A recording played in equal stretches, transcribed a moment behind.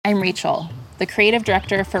I'm Rachel, the creative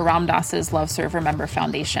director for Ram Dass's Love Serve Remember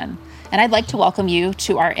Foundation, and I'd like to welcome you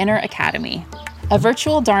to our Inner Academy, a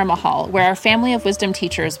virtual Dharma hall where our family of wisdom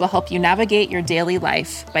teachers will help you navigate your daily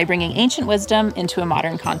life by bringing ancient wisdom into a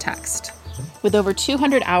modern context. With over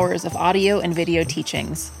 200 hours of audio and video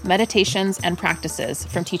teachings, meditations, and practices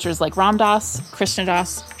from teachers like Ram Dass, Krishna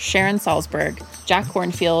Das, Sharon Salzberg, Jack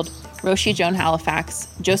Kornfield, Roshi Joan Halifax,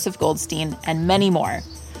 Joseph Goldstein, and many more,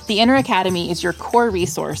 the Inner Academy is your core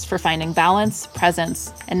resource for finding balance,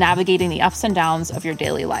 presence, and navigating the ups and downs of your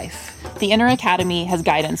daily life. The Inner Academy has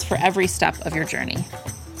guidance for every step of your journey.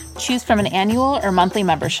 Choose from an annual or monthly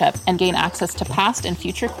membership and gain access to past and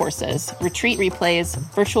future courses, retreat replays,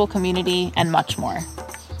 virtual community, and much more.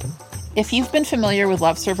 If you've been familiar with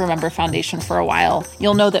Love Serve Remember Foundation for a while,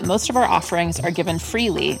 you'll know that most of our offerings are given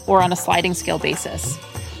freely or on a sliding scale basis.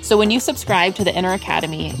 So when you subscribe to the Inner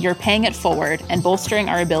Academy, you're paying it forward and bolstering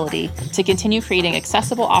our ability to continue creating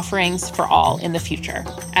accessible offerings for all in the future,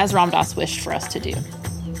 as Ram Dass wished for us to do.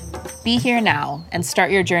 Be here now and start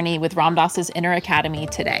your journey with Ram Dass's Inner Academy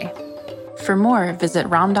today. For more, visit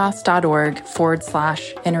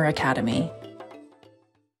ramdass.org/Inner Academy.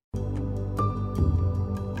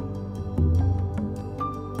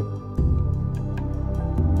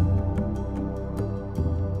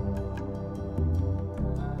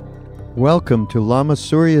 Welcome to Lama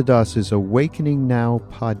Surya Das's Awakening Now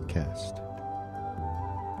podcast.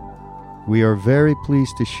 We are very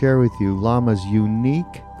pleased to share with you Lama's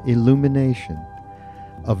unique illumination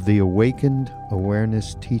of the Awakened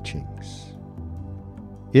Awareness teachings.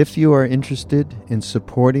 If you are interested in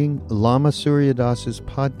supporting Lama Surya Das's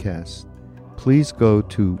podcast, please go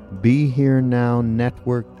to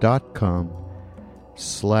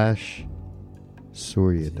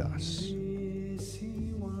BeHereNow.com/Suryadas.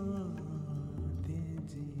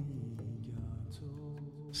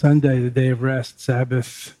 Sunday, the day of rest,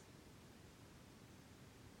 Sabbath.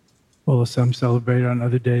 Well, some celebrate on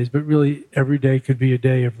other days, but really every day could be a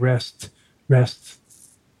day of rest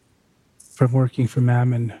from working for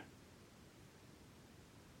Mammon.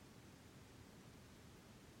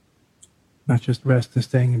 Not just rest and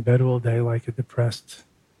staying in bed all day like a depressed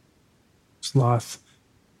sloth,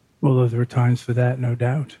 although there are times for that, no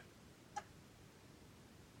doubt.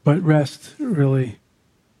 But rest really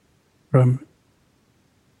from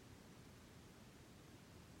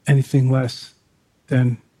anything less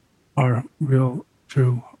than our real,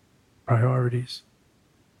 true priorities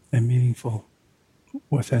and meaningful,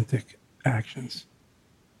 authentic actions,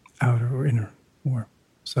 outer or inner or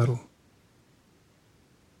subtle.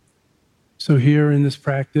 So here in this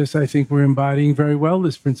practice, I think we're embodying very well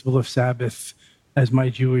this principle of Sabbath, as my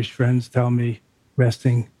Jewish friends tell me,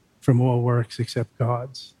 resting from all works except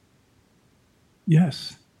God's.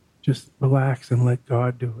 Yes, just relax and let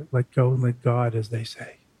God do it. Let go and let God, as they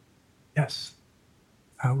say. Yes,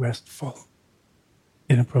 how restful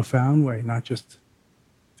in a profound way, not just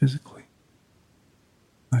physically,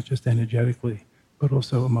 not just energetically, but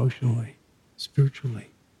also emotionally,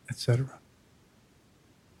 spiritually, etc.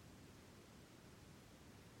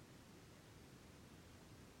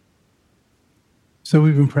 So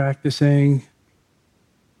we've been practicing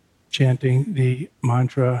chanting the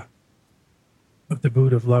mantra of the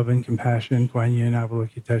Buddha of love and compassion, Kuan Yin,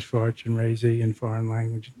 Avalokiteshvara, Chenrezig in foreign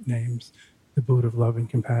language names, the Buddha of love and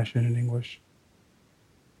compassion in English.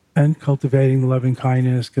 And cultivating the loving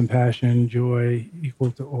kindness, compassion, joy,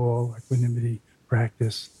 equal to all, equanimity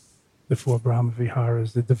practice, the four Brahma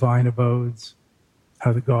Viharas, the divine abodes,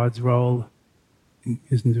 how the gods roll in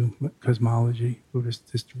Hindu cosmology,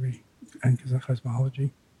 Buddhist history, and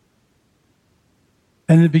cosmology.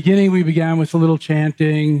 And in the beginning, we began with a little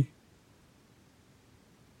chanting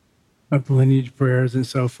of the lineage prayers and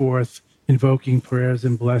so forth, invoking prayers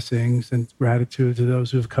and blessings and gratitude to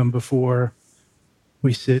those who have come before.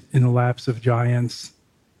 We sit in the laps of giants.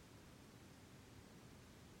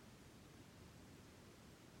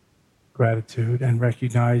 Gratitude and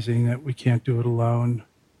recognizing that we can't do it alone,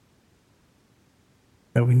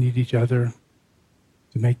 that we need each other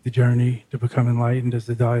to make the journey to become enlightened, as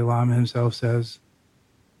the Dalai Lama himself says.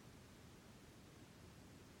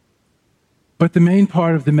 But the main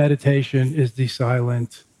part of the meditation is the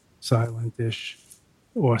silent-ish,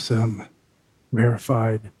 awesome,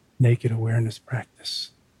 rarefied, naked awareness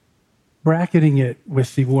practice. Bracketing it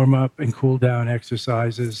with the warm-up and cool-down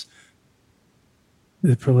exercises,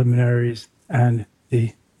 the preliminaries, and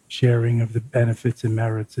the sharing of the benefits and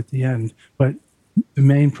merits at the end. But the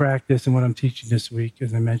main practice and what I'm teaching this week,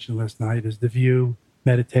 as I mentioned last night, is the view,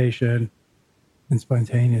 meditation, and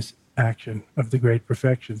spontaneous action of the great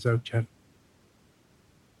perfections, Dzogchen.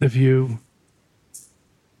 The view,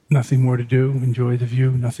 Nothing more to do, enjoy the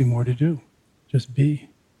view, nothing more to do, just be.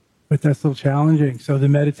 But that's still challenging. So the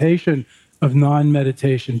meditation of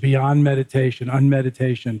non-meditation, beyond meditation,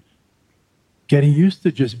 unmeditation, getting used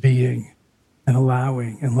to just being and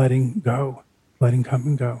allowing and letting go, letting come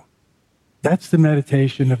and go. That's the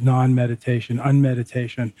meditation of non-meditation,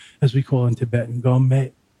 unmeditation, as we call in Tibetan,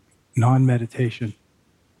 Gomé, non-meditation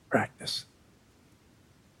practice.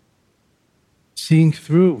 Seeing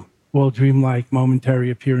through all dreamlike momentary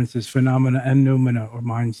appearances, phenomena and noumena, or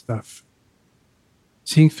mind stuff.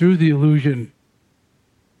 Seeing through the illusion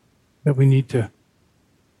that we need to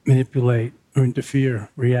manipulate or interfere,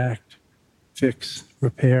 react, fix,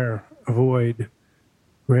 repair, avoid,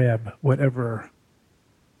 grab, whatever.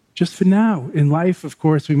 Just for now. In life, of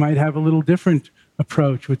course, we might have a little different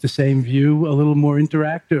approach with the same view, a little more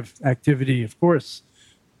interactive activity, of course,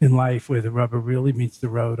 in life where the rubber really meets the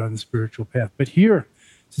road on the spiritual path. But here,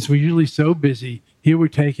 since we're usually so busy, here we're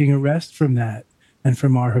taking a rest from that and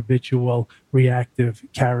from our habitual reactive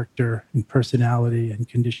character and personality and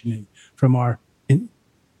conditioning, from our, in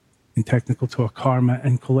technical talk, karma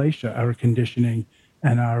and kilesha, our conditioning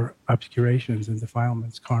and our obscurations and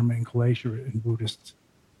defilements, karma and kilesha in Buddhist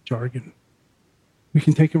jargon. We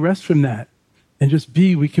can take a rest from that and just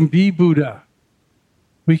be. We can be Buddha.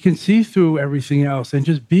 We can see through everything else and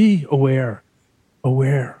just be aware.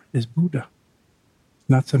 Aware is Buddha.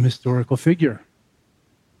 Not some historical figure,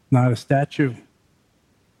 not a statue,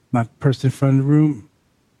 not a person in front of the room,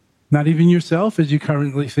 not even yourself as you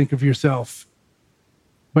currently think of yourself,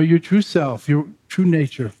 but your true self, your true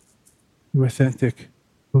nature, your authentic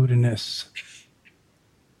Buddha-ness.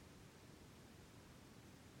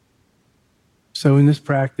 So in this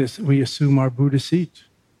practice, we assume our Buddha seat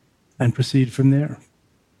and proceed from there,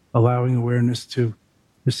 allowing awareness to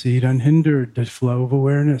proceed unhindered, the flow of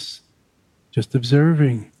awareness, just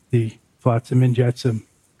observing the flotsam and jetsam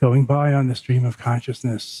going by on the stream of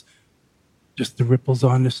consciousness, just the ripples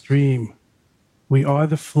on the stream. We are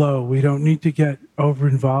the flow. We don't need to get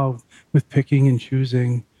over-involved with picking and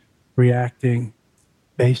choosing, reacting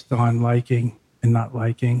based on liking and not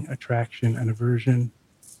liking, attraction and aversion,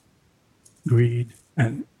 greed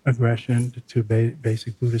and aggression, the two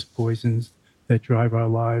basic Buddhist poisons that drive our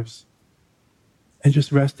lives. And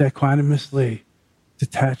just rest equanimously,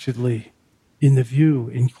 detachedly, in the view,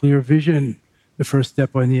 in clear vision, the first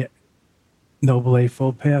step on the Noble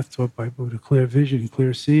Eightfold Path taught by Buddha, clear vision,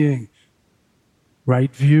 clear seeing,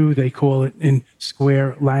 right view, they call it in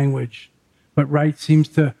square language. But right seems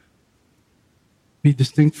to be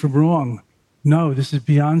distinct from wrong. No, this is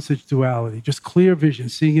beyond such duality, just clear vision,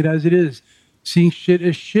 seeing it as it is, seeing shit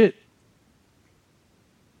as shit.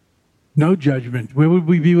 No judgment. Where would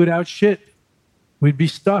we be without shit? We'd be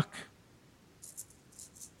stuck.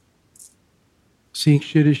 Seeing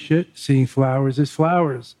shit as shit, seeing flowers as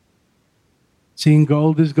flowers, seeing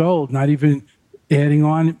gold as gold, not even adding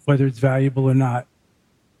on whether it's valuable or not.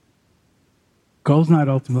 Gold's not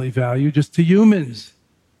ultimately valued, just to humans.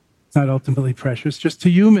 It's not ultimately precious, just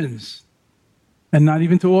to humans, and not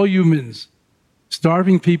even to all humans.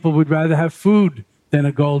 Starving people would rather have food than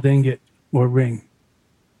a gold ingot or ring.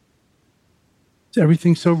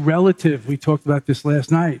 Everything's so relative. We talked about this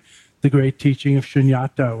last night. The great teaching of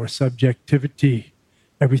shunyata, or subjectivity.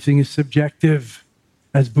 Everything is subjective,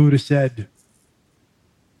 as Buddha said.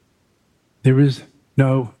 There is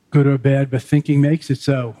no good or bad, but thinking makes it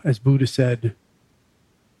so, as Buddha said.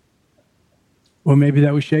 Or maybe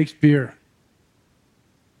that was Shakespeare.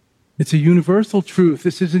 It's a universal truth.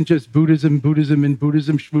 This isn't just Buddhism, and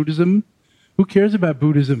Buddhism. Who cares about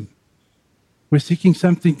Buddhism? We're seeking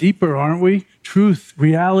something deeper, aren't we? Truth,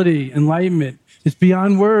 reality, enlightenment. It's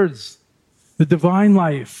beyond words. The divine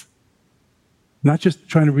life. Not just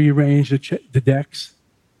trying to rearrange the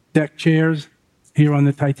deck chairs here on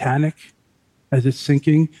the Titanic as it's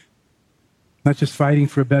sinking. Not just fighting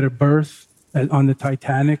for a better berth on the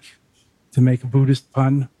Titanic, to make a Buddhist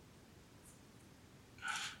pun.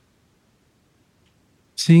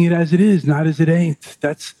 Seeing it as it is, not as it ain't.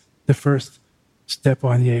 That's the first step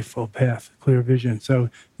on the Eightfold Path, clear vision. So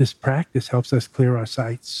this practice helps us clear our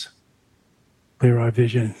sights, clear our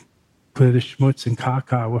vision, clear the schmutz and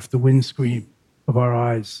caca off the windscreen of our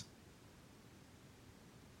eyes.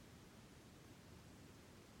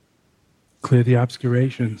 Clear the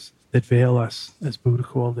obscurations that veil us, as Buddha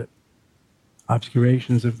called it.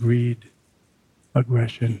 Obscurations of greed,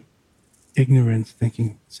 aggression, ignorance,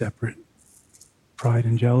 thinking separate, pride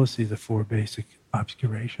and jealousy, the four basic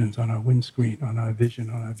obscurations on our windscreen, on our vision,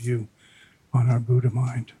 on our view, on our Buddha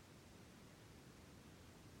mind.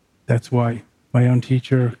 That's why my own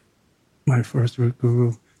teacher, my first root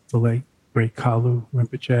guru, the late great Kalu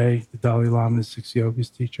Rinpoche, the Dalai Lama's six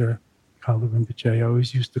yogas teacher, Kalu Rinpoche,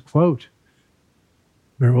 always used to quote,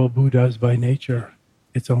 "We're all Buddhas by nature.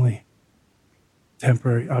 It's only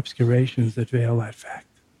temporary obscurations that veil that fact."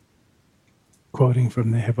 Quoting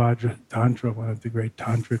from the Hevajra Tantra, one of the great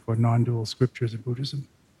tantric or non-dual scriptures of Buddhism.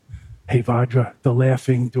 Hevajra, the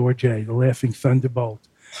laughing Dorje, the laughing thunderbolt.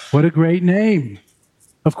 What a great name.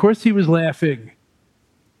 Of course he was laughing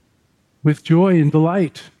with joy and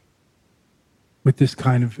delight with this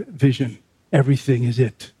kind of vision. Everything is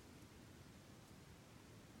it.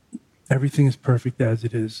 Everything is perfect as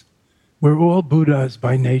it is. We're all Buddhas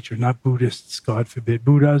by nature, not Buddhists, God forbid.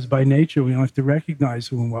 Buddhas by nature, we don't have to recognize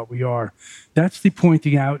who and what we are. That's the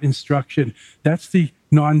pointing out instruction. That's the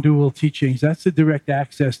non-dual teachings. That's the direct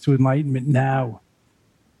access to enlightenment now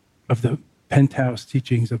of the penthouse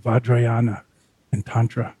teachings of Vajrayana and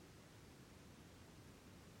Tantra.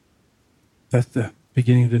 That's the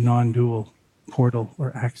beginning of the non-dual portal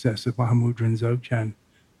or access of Mahamudra and Dzogchen.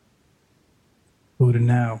 Buddha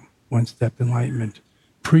now, one step enlightenment.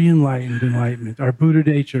 Pre-enlightened enlightenment. Our Buddha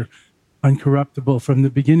nature, uncorruptible from the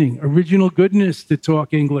beginning. Original goodness to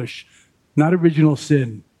talk English, not original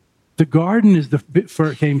sin. The garden is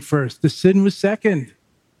came first. The sin was second.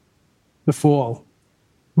 The fall.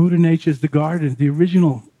 Buddha nature is the garden, the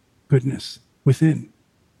original goodness within.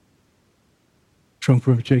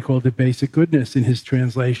 Trungpa Rinpoche called it basic goodness in his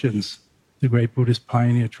translations. The great Buddhist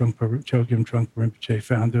pioneer Chogyam Trungpa Rinpoche,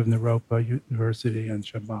 founder of Naropa University and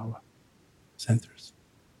Shambhala centers.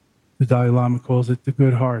 The Dalai Lama calls it the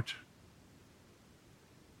good heart.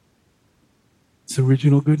 It's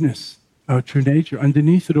original goodness, our true nature.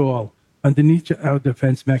 Underneath it all, underneath our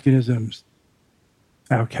defense mechanisms,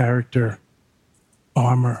 our character,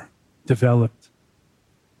 armor developed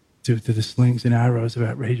due to the slings and arrows of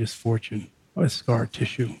outrageous fortune, or scar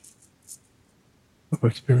tissue of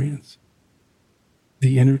experience.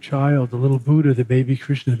 The inner child, the little Buddha, the baby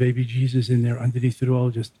Krishna, the baby Jesus in there underneath it all,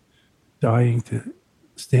 just dying to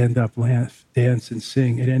stand up, laugh, dance, and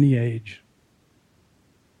sing at any age.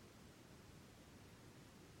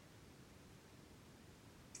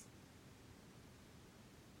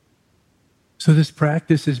 So this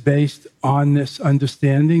practice is based on this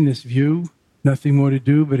understanding, this view. Nothing more to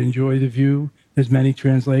do but enjoy the view. There's many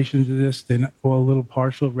translations of this. They're all a little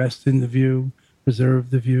partial. Rest in the view,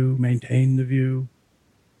 preserve the view, maintain the view,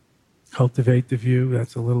 cultivate the view.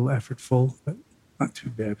 That's a little effortful, but not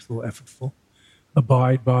too bad. It's a little effortful.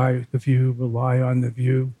 Abide by the view, rely on the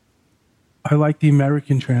view. I like the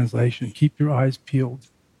American translation. Keep your eyes peeled.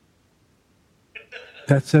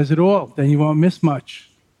 That says it all. Then you won't miss much.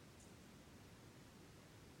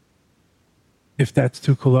 If that's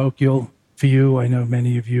too colloquial for you, I know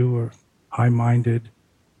many of you are high-minded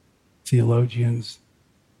theologians.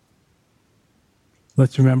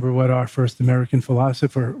 Let's remember what our first American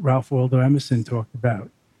philosopher, Ralph Waldo Emerson, talked about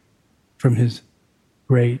from his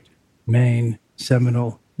great main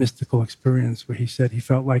seminal mystical experience, where he said he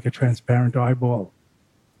felt like a transparent eyeball,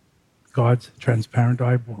 God's transparent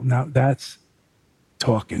eyeball. Now that's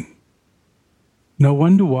talking. No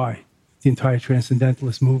wonder why the entire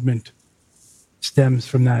transcendentalist movement stems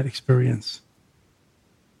from that experience.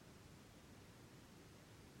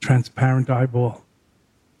 Transparent eyeball,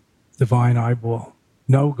 divine eyeball.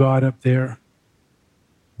 No God up there,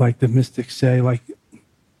 like the mystics say, like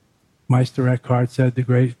Meister Eckhart said, the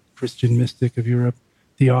great Christian mystic of Europe,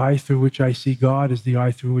 the eye through which I see God is the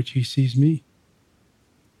eye through which he sees me.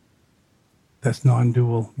 That's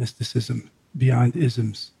non-dual mysticism, beyond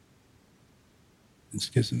isms and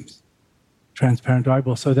schisms. Transparent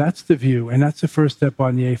eyeball. So that's the view, and that's the first step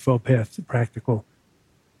on the Eightfold Path, the practical,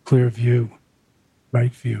 clear view,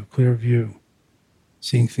 right view, clear view.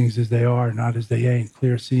 Seeing things as they are, not as they ain't.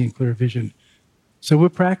 Clear seeing, clear vision. So we're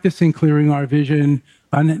practicing clearing our vision,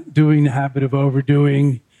 undoing the habit of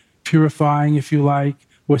overdoing, purifying, if you like,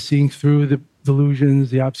 or seeing through the delusions,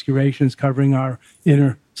 the obscurations, covering our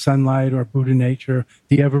inner sunlight or Buddha nature,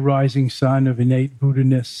 the ever-rising sun of innate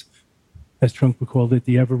Buddha-ness, as Trungpa called it,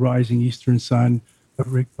 the ever-rising eastern sun of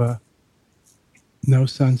Rigpa. No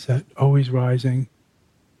sunset, always rising,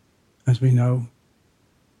 as we know.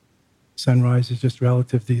 Sunrise is just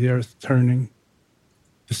relative to the earth turning.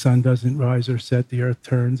 The sun doesn't rise or set, the earth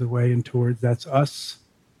turns away and towards, that's us.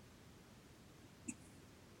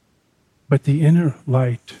 But the inner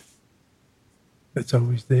light, that's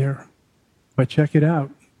always there. But check it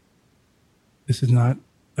out. This is not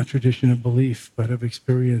a tradition of belief, but of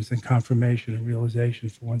experience and confirmation and realization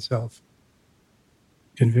for oneself.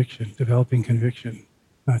 Conviction, developing conviction,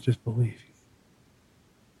 not just belief.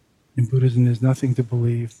 In Buddhism, there's nothing to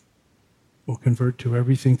believe or convert to,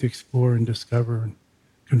 everything to explore and discover and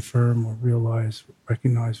confirm or realize,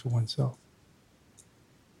 recognize for oneself.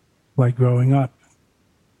 Like growing up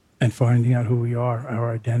and finding out who we are,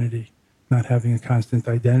 our identity, not having a constant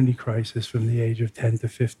identity crisis from the age of 10 to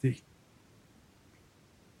 50.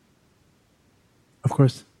 Of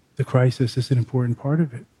course, the crisis is an important part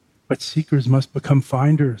of it, but seekers must become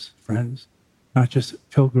finders, friends, not just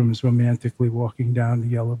pilgrims romantically walking down the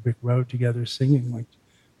yellow brick road together singing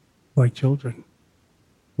like children.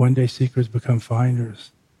 One day seekers become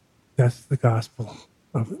finders. That's the gospel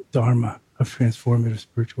of Dharma, of transformative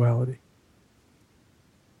spirituality.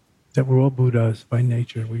 That we're all Buddhas by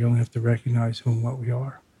nature. We only have to recognize who and what we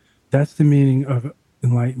are. That's the meaning of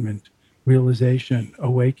enlightenment, realization,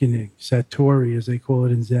 awakening, satori, as they call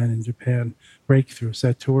it in Zen in Japan, breakthrough,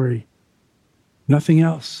 satori. Nothing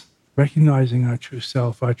else. Recognizing our true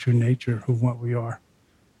self, our true nature, who and what we are.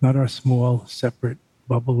 Not our small, separate,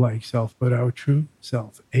 bubble-like self, but our true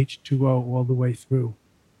self, H2O all the way through.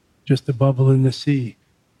 Just a bubble in the sea.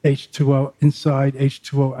 H2O inside,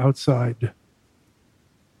 H2O outside.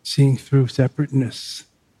 Seeing through separateness.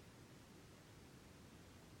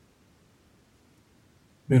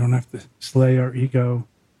 We don't have to slay our ego,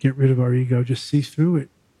 get rid of our ego, just see through it.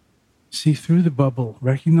 See through the bubble,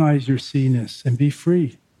 recognize your see-ness, and be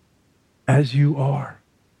free as you are.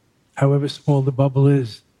 However small the bubble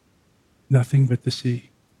is, nothing but the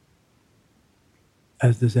sea.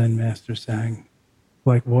 As the Zen master sang,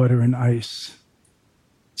 like water and ice,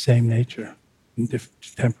 same nature in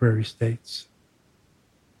different temporary states.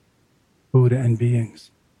 Buddha and beings,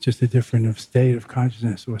 just a different state of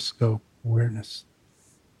consciousness or scope, awareness.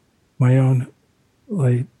 My own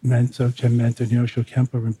late Dzogchen mentor, Nyosho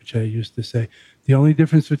Khenpo Rinpoche, used to say, the only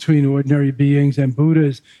difference between ordinary beings and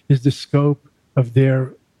Buddhas is the scope of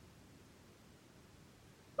their...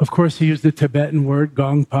 Of course, he used the Tibetan word,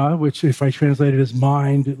 Gongpa, which if I translate it as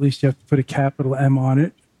mind, at least you have to put a capital M on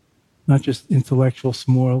it, not just intellectual,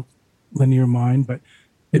 small, linear mind, but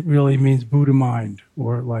it really means Buddha mind,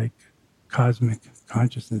 or like cosmic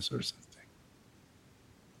consciousness or something.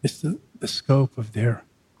 It's the scope of their,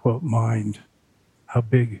 quote, mind, how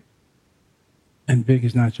big. And big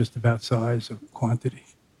is not just about size or quantity.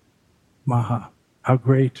 Maha, how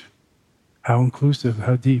great, how inclusive,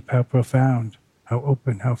 how deep, how profound, how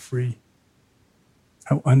open, how free,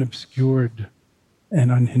 how unobscured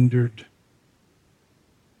and unhindered.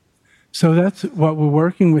 So that's what we're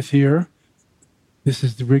working with here. This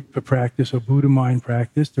is the Rigpa practice, or Buddha mind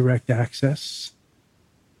practice, direct access,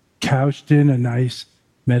 couched in a nice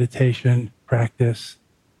meditation practice.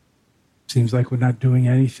 Seems like we're not doing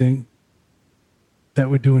anything,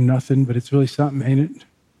 that we're doing nothing, but it's really something, ain't it?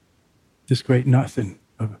 This great nothing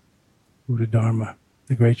of Buddha Dharma,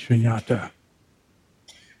 the great shunyata,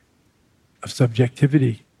 of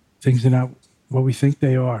subjectivity. Things are not what we think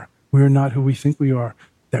they are. We are not who we think we are.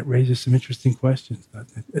 That raises some interesting questions.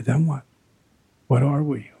 Then what? What are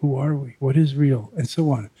we? Who are we? What is real? And so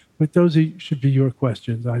on. But those should be your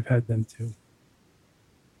questions. I've had them too.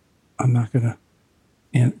 I'm not going to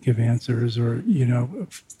give answers or,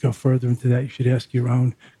 go further into that. You should ask your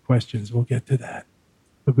own questions. We'll get to that.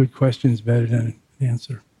 A good question is better than an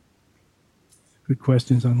answer. Good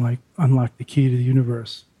questions unlock the key to the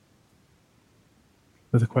universe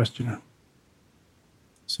for the questioner,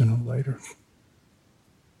 sooner or later.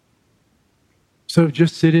 So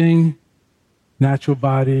just sitting, natural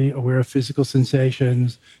body, aware of physical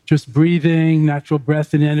sensations, just breathing, natural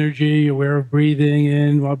breath and energy, aware of breathing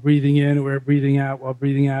in while breathing in, aware of breathing out while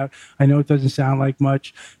breathing out. I know it doesn't sound like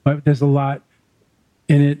much, but there's a lot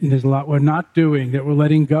in it, and there's a lot we're not doing, that we're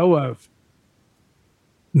letting go of.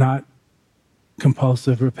 Not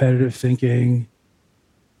compulsive, repetitive thinking,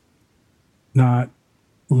 not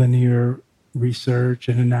linear research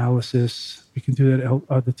and analysis. We can do that at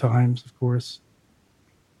other times, of course.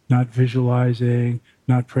 Not visualizing,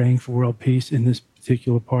 not praying for world peace in this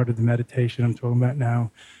particular part of the meditation I'm talking about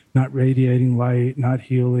now, not radiating light, not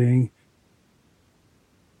healing,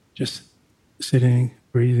 just sitting,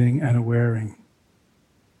 breathing, and awareing.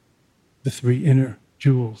 The three inner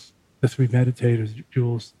jewels, the three meditators'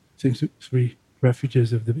 jewels, three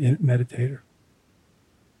refuges of the meditator.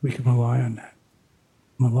 We can rely on that.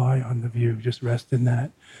 Rely on the view, just rest in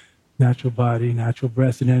that. Natural body, natural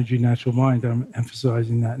breath and energy, natural mind. I'm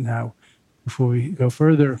emphasizing that now. Before we go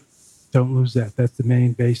further, don't lose that. That's the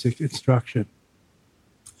main basic instruction.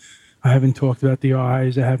 I haven't talked about the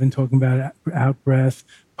eyes. I haven't talked about out breath,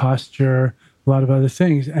 posture, a lot of other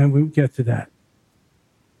things, and we'll get to that.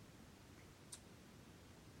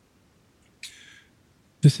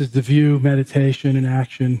 This is the view, meditation, and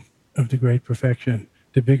action of the great perfection.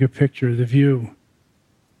 The bigger picture, the view.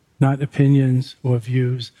 not opinions or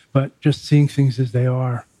views, but just seeing things as they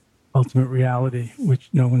are, ultimate reality, which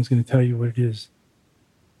no one's going to tell you what it is.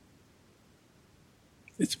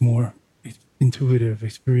 It's more intuitive,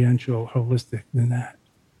 experiential, holistic than that.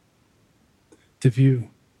 The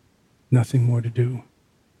view, nothing more to do.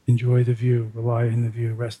 Enjoy the view, rely on the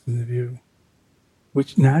view, rest in the view,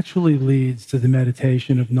 which naturally leads to the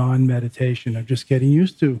meditation of non-meditation, of just getting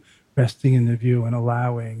used to resting in the view and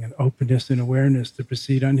allowing and openness and awareness to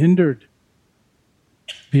proceed unhindered,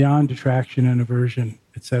 beyond attraction and aversion,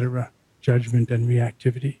 etc., judgment and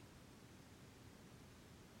reactivity.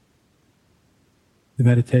 The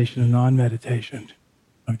meditation of non-meditation,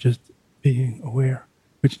 of just being aware,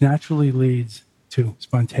 which naturally leads to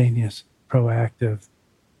spontaneous, proactive,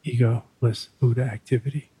 egoless Buddha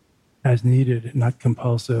activity, as needed, not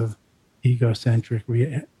compulsive, egocentric,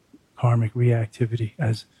 karmic reactivity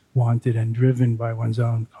as wanted and driven by one's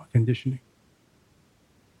own conditioning.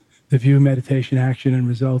 The view, meditation, action, and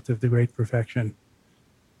result of the great perfection.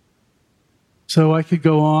 So I could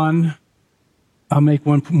go on. I'll make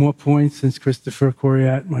one more point, since Christopher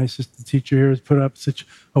Coriat, my assistant teacher here, has put up such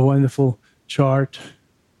a wonderful chart.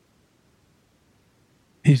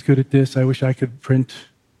 He's good at this. I wish I could print.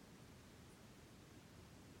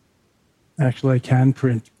 Actually, I can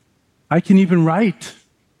print. I can even write.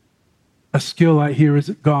 A skill I hear is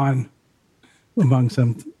gone among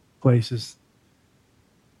some places.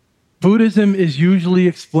 Buddhism is usually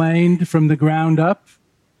explained from the ground up.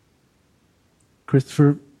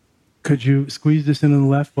 Christopher, could you squeeze this in on the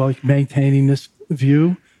left while maintaining this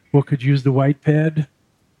view? Or could you use the white pad?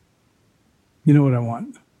 You know what I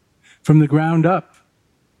want. From the ground up.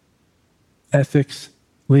 Ethics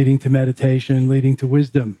leading to meditation, leading to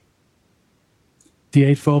wisdom. The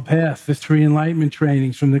Eightfold Path, the 3 enlightenment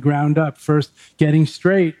trainings from the ground up. First, getting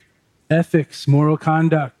straight, ethics, moral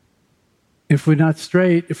conduct. If we're not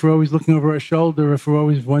straight, if we're always looking over our shoulder, if we're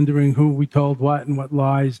always wondering who we told what and what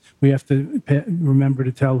lies we have to remember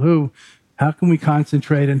to tell who, how can we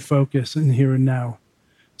concentrate and focus in the here and now?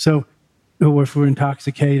 So, or if we're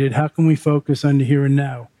intoxicated, how can we focus on the here and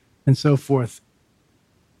now? And so forth.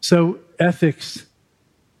 So, ethics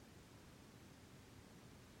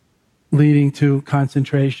leading to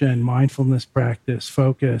concentration, mindfulness practice,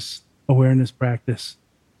 focus, awareness practice,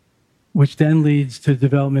 which then leads to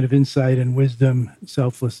development of insight and wisdom,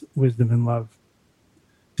 selfless wisdom and love.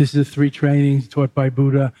 This is the 3 trainings taught by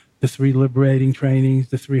Buddha, the 3 liberating trainings,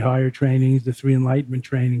 the 3 higher trainings, the 3 enlightenment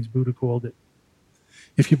trainings, Buddha called it.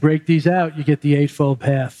 If you break these out, you get the Eightfold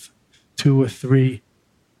Path, 2 or 3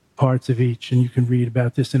 parts of each, and you can read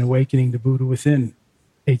about this in Awakening the Buddha Within,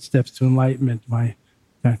 8 Steps to Enlightenment, my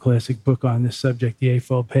classic book on this subject, The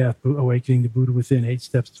Eightfold Path, Awakening the Buddha Within, 8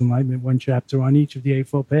 Steps to Enlightenment, 1 chapter on each of the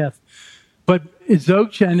Eightfold Path. But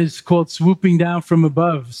Dzogchen is called swooping down from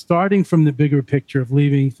above, starting from the bigger picture of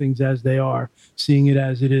leaving things as they are, seeing it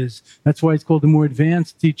as it is. That's why it's called a more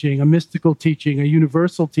advanced teaching, a mystical teaching, a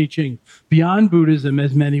universal teaching, beyond Buddhism,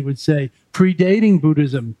 as many would say, predating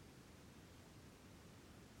Buddhism.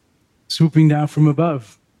 Swooping down from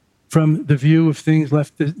above. From the view of things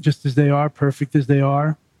left just as they are, perfect as they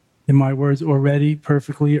are, in my words, already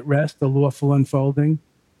perfectly at rest, a lawful unfolding,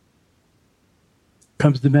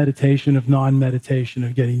 comes the meditation of non-meditation,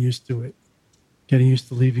 of getting used to it, getting used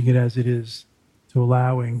to leaving it as it is, to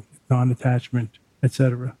allowing non-attachment,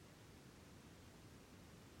 etc.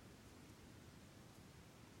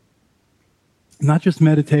 Not just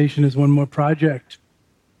meditation as one more project,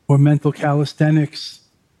 or mental calisthenics.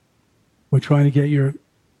 We're trying to get your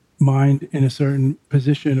mind in a certain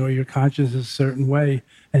position or your consciousness a certain way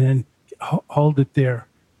and then hold it there.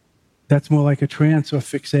 That's more like a trance or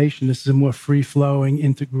fixation. This is a more free-flowing,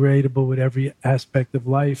 integratable with every aspect of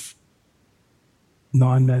life,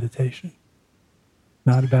 non-meditation.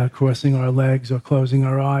 Not about crossing our legs or closing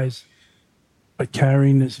our eyes, but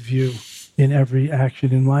carrying this view in every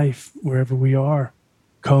action in life, wherever we are,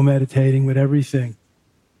 co-meditating with everything.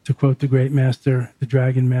 To quote the great master, the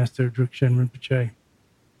dragon master, Drukchen Rinpoche,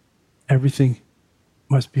 everything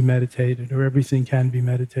must be meditated, or everything can be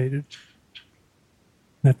meditated.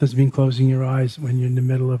 That doesn't mean closing your eyes when you're in the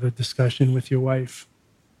middle of a discussion with your wife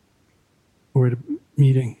or at a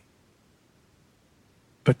meeting.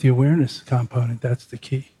 But the awareness component, that's the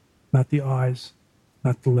key. Not the eyes,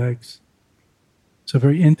 not the legs. So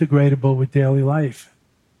very integratable with daily life.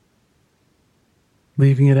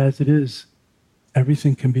 Leaving it as it is.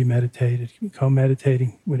 Everything can be meditated,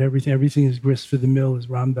 co-meditating with everything. Everything is grist for the mill, as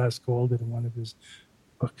Ram Dass called it in one of his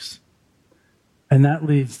books. And that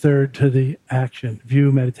leads third to the action,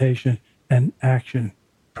 view, meditation, and action,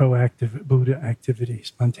 proactive Buddha activity,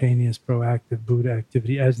 spontaneous proactive Buddha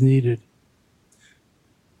activity as needed.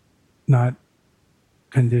 not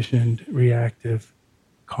conditioned, reactive,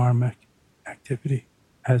 karmic activity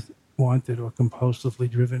as wanted or compulsively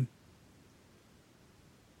driven.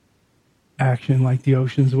 Action like the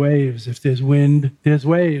ocean's waves. If there's wind, there's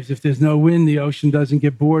waves. If there's no wind, the ocean doesn't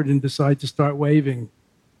get bored and decide to start waving.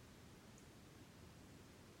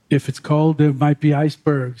 If it's cold, there might be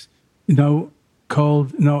icebergs. No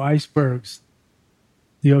cold, no icebergs.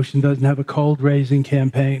 The ocean doesn't have a cold raising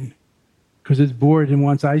campaign because it's bored and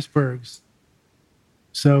wants icebergs.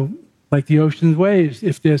 So, like the ocean's waves,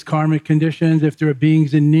 if there's karmic conditions, if there are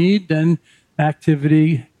beings in need, then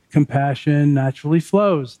activity, compassion naturally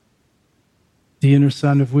flows. The inner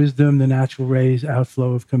sun of wisdom, the natural rays,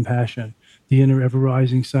 outflow of compassion. The inner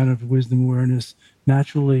ever-rising sun of wisdom awareness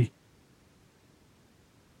naturally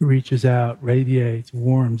reaches out, radiates,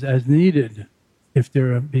 warms as needed. If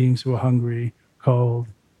there are beings who are hungry, cold,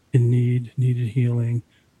 in need, needed healing,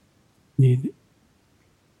 need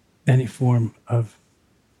any form of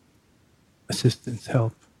assistance,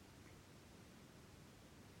 help.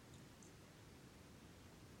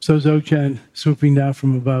 So Dzogchen swooping down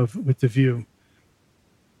from above with the view.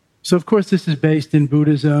 So of course this is based in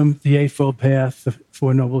Buddhism, the Eightfold Path, the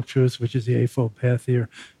Four Noble Truths, which is the Eightfold Path here,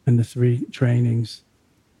 and the 3 trainings,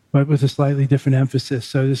 but with a slightly different emphasis.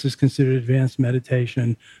 So this is considered advanced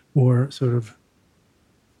meditation or sort of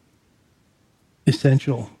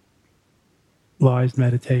essentialized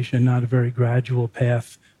meditation, not a very gradual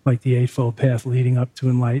path like the Eightfold Path leading up to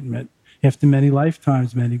enlightenment. After many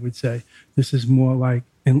lifetimes, many would say, this is more like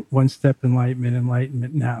one-step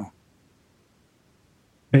enlightenment now,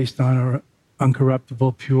 based on our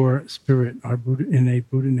uncorruptible, pure spirit, our innate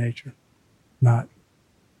Buddha nature, not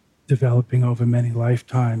developing over many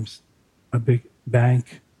lifetimes a big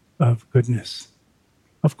bank of goodness.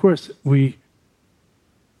 Of course, we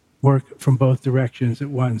work from both directions at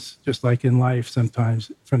once, just like in life,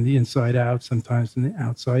 sometimes from the inside out, sometimes from the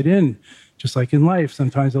outside in. Just like in life,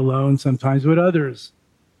 sometimes alone, sometimes with others,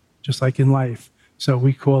 just like in life. So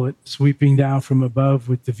we call it sweeping down from above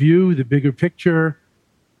with the view, the bigger picture,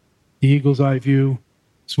 the eagle's eye view,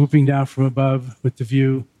 swooping down from above with the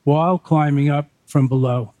view, while climbing up from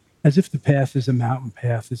below, as if the path is a mountain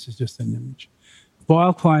path. This is just an image.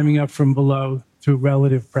 While climbing up from below through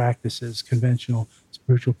relative practices, conventional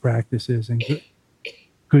spiritual practices, and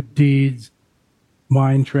good deeds,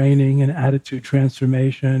 mind training and attitude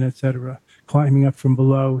transformation, etc. Climbing up from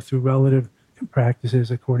below through relative practices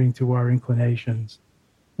according to our inclinations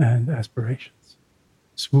and aspirations.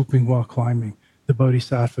 Swooping while climbing. The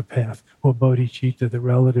Bodhisattva path, or bodhicitta, the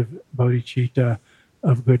relative bodhicitta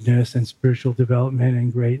of goodness and spiritual development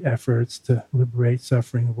and great efforts to liberate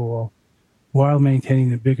suffering of all, while maintaining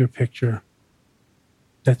the bigger picture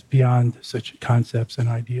that's beyond such concepts and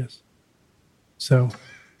ideas. So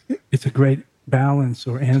it's a great balance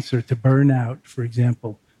or answer to burnout, for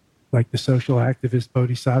example, like the social activist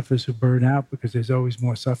bodhisattvas who burn out because there's always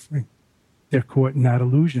more suffering. They're caught in that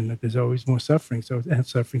illusion that there's always more suffering. And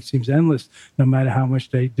suffering seems endless. No matter how much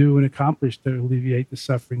they do and accomplish to alleviate the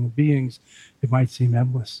suffering of beings, it might seem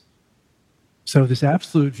endless. So this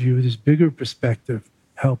absolute view, this bigger perspective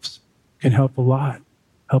can help a lot,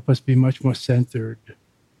 help us be much more centered,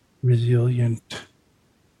 resilient,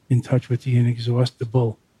 in touch with the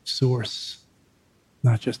inexhaustible source,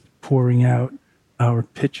 not just pouring out our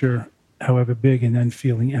pitcher, however big, and then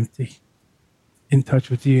feeling empty. In touch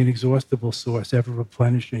with the inexhaustible source,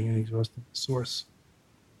 ever-replenishing inexhaustible source.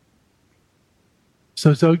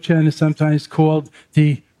 So Dzogchen is sometimes called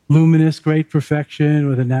the luminous great perfection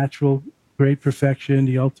or the natural great perfection,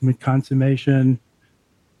 the ultimate consummation.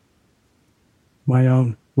 My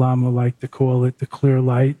own Lama liked to call it the clear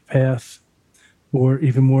light path, or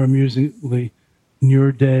even more amusingly,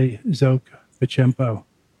 Nyurde Dzogchen Pachempo,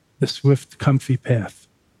 the swift, comfy path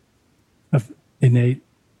of innate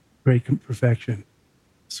great perfection,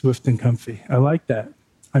 swift and comfy. I like that.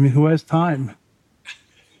 I mean, who has time?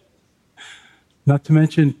 Not to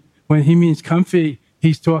mention, when he means comfy,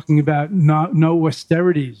 he's talking about no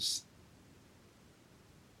austerities.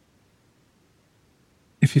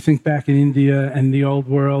 If you think back in India and the old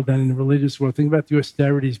world and in the religious world, think about the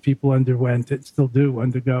austerities people underwent and still do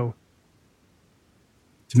undergo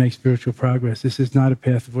to make spiritual progress. This is not a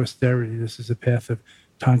path of austerity. This is a path of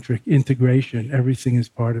tantric integration. Everything is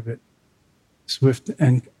part of it. Swift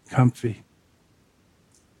and comfy.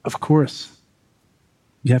 Of course,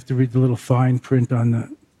 you have to read the little fine print on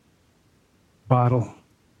the bottle.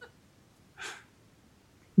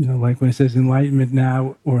 You know, like when it says enlightenment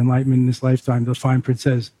now or enlightenment in this lifetime, the fine print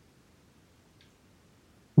says,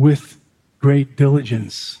 with great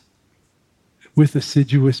diligence, with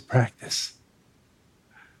assiduous practice,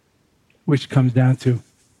 which comes down to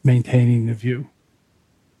maintaining the view,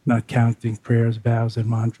 not counting prayers, vows, and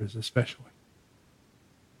mantras especially.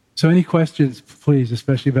 So any questions, please,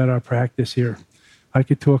 especially about our practice here? I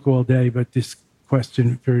could talk all day, but this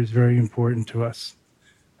question is very important to us.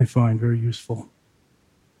 I find very useful.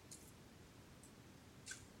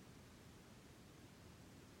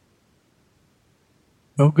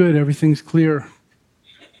 Oh, good. Everything's clear.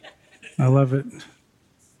 I love it.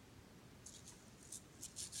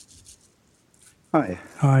 Hi.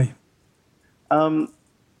 Hi.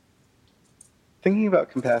 Thinking about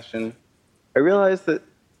compassion, I realized that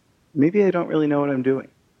maybe I don't really know what I'm doing.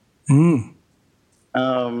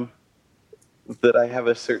 That I have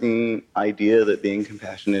a certain idea that being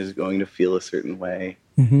compassionate is going to feel a certain way.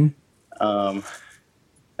 And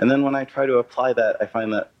then when I try to apply that, I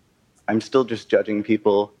find that I'm still just judging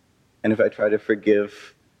people. And if I try to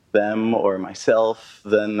forgive them or myself,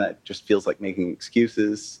 then that just feels like making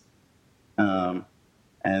excuses. And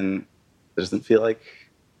it doesn't feel like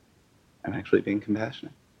I'm actually being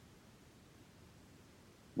compassionate.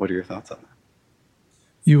 What are your thoughts on that?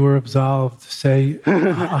 You were absolved. Say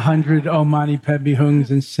 100 Om Mani Padme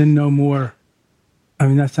Hungs and sin no more. I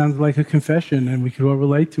mean, that sounds like a confession, and we could all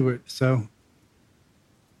relate to it. So,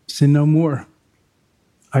 sin no more.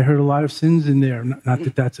 I heard a lot of sins in there. Not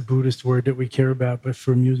that that's a Buddhist word that we care about, but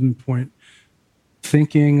for amusement point.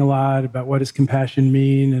 Thinking a lot about what does compassion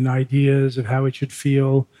mean and ideas of how it should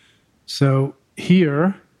feel. So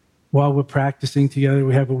here, while we're practicing together,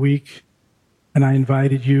 we have a week, and I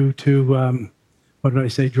invited you to, what did I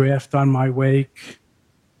say, draft on my wake.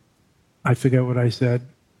 I forget what I said.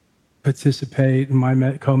 Participate in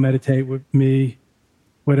my co-meditate with me,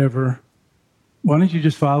 whatever. Why don't you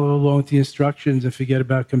just follow along with the instructions and forget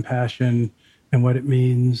about compassion and what it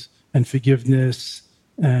means and forgiveness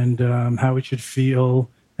and how it should feel,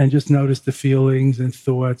 and just notice the feelings and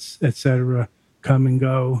thoughts, etc., come and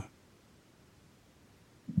go.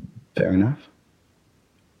 Fair enough.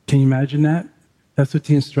 Can you imagine that? That's what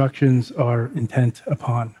the instructions are intent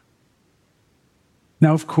upon.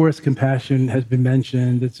 Now, of course, compassion has been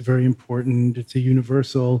mentioned. It's very important. It's a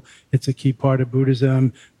universal. It's a key part of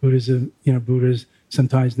Buddhism. Buddha's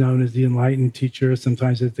sometimes known as the enlightened teacher,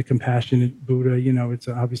 sometimes as the compassionate Buddha. It's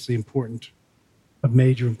obviously important, of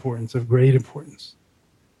major importance, of great importance.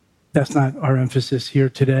 That's not our emphasis here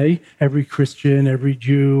today. Every Christian, every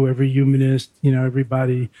Jew, every humanist,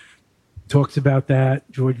 everybody talks about that.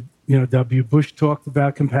 George, W. Bush talked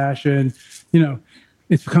about compassion.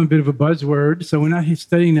 It's become a bit of a buzzword. So we're not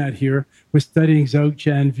studying that here. We're studying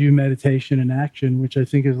Dzogchen, view, meditation, and action, which I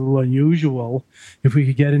think is a little unusual. If we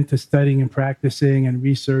could get into studying and practicing and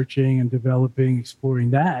researching and developing,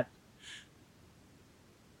 exploring that,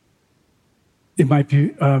 it might be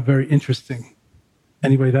very interesting.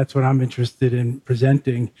 Anyway, that's what I'm interested in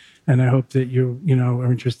presenting, and I hope that you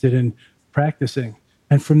are interested in practicing.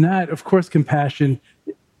 And from that, of course, compassion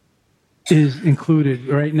is included.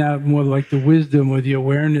 Right now, more like the wisdom or the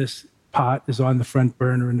awareness pot is on the front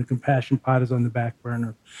burner and the compassion pot is on the back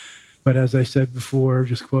burner. But as I said before,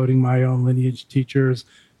 just quoting my own lineage teachers,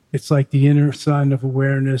 it's like the inner sun of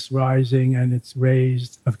awareness rising, and its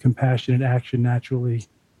rays of compassionate action naturally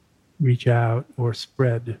reach out or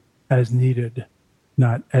spread as needed,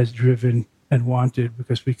 not as driven and wanted,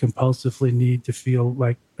 because we compulsively need to feel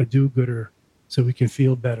like a do-gooder so we can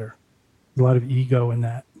feel better. A lot of ego in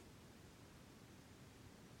that.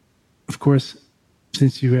 Of course,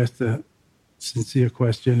 since you asked a sincere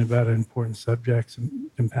question about an important subject,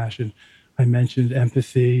 compassion, I mentioned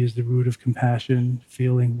empathy is the root of compassion,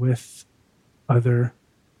 feeling with other.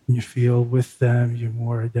 When you feel with them, you're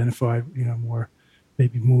more identified, more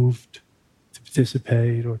maybe moved to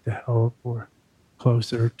participate or to help or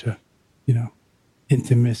closer to,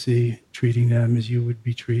 intimacy, treating them as you would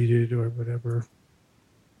be treated or whatever.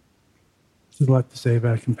 There's a lot to say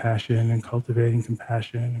about compassion and cultivating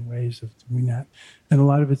compassion and ways of doing that. And a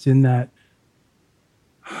lot of it's in that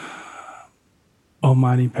Om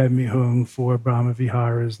Mani Padme Hung for Brahma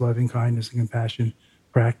Viharas, loving kindness and compassion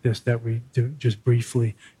practice that we do just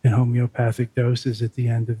briefly in homeopathic doses at the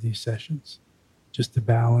end of these sessions. Just to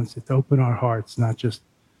balance it, to open our hearts, not just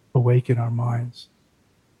awaken our minds.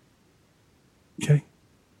 Okay?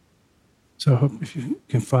 So I hope if you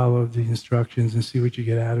can follow the instructions and see what you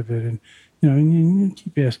get out of it, and you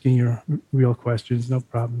keep asking your real questions, no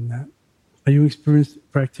problem in that. Are you an experienced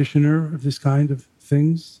practitioner of this kind of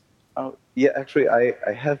things? Oh, yeah, actually, I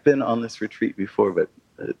have been on this retreat before,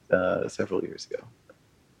 but several years ago.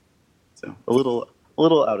 So a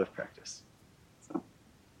little out of practice.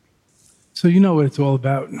 So you know what it's all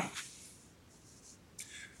about.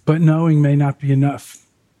 But knowing may not be enough.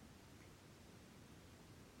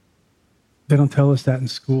 They don't tell us that in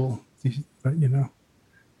school, but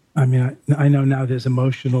I mean, I know now there's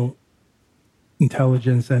emotional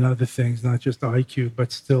intelligence and other things, not just IQ,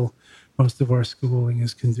 but still most of our schooling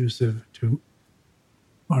is conducive to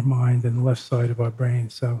our mind and the left side of our brain.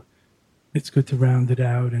 So it's good to round it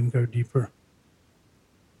out and go deeper.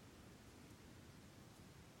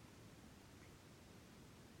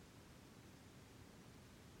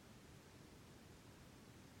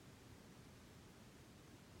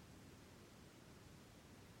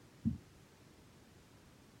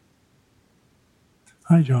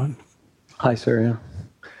 Hi, John. Hi, Surya.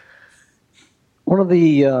 One of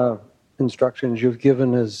the instructions you've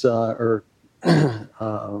given is,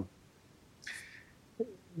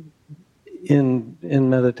 in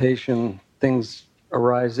meditation, things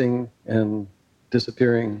arising and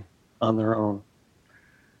disappearing on their own.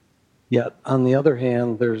 Yet, on the other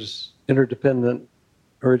hand, there's interdependent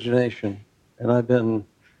origination, and I've been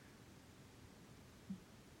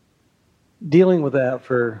dealing with that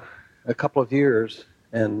for a couple of years,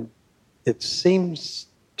 and it seems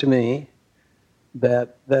to me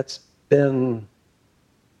that that's been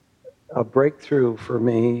a breakthrough for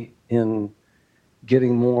me in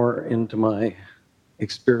getting more into my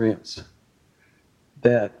experience.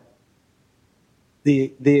 That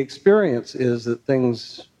the experience is that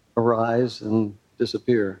things arise and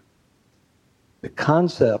disappear. The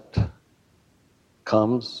concept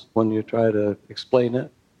comes when you try to explain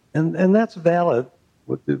it, and that's valid.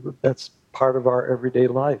 That's part of our everyday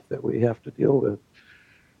life that we have to deal with.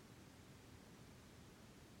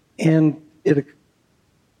 And it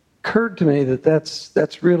occurred to me that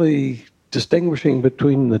that's really distinguishing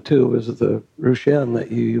between the two is the Rushen that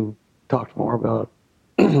you talked more about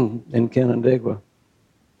in Canandaigua.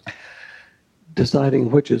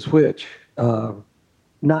 Deciding which is which,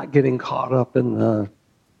 not getting caught up in the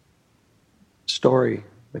story,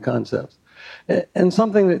 the concepts. And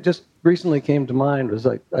something that just recently came to mind was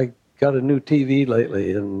I got a new TV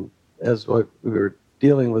lately, and as we were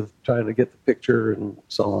dealing with trying to get the picture and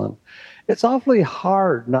so on, it's awfully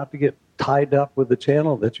hard not to get tied up with the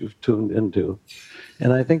channel that you've tuned into.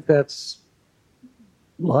 And I think that's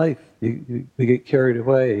life. You get carried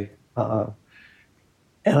away. And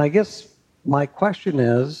I guess my question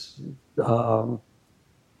is, how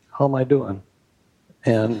am I doing?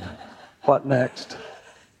 And what next?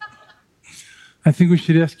 I think we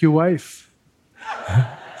should ask your wife.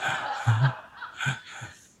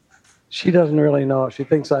 She doesn't really know. She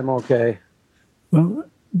thinks I'm okay. Well,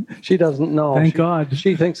 she doesn't know. Thank God.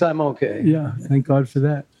 She thinks I'm okay. Yeah, thank God for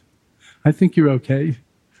that. I think you're okay.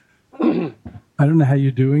 I don't know how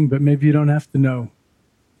you're doing, but maybe you don't have to know.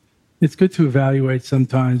 It's good to evaluate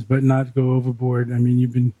sometimes, but not go overboard. I mean,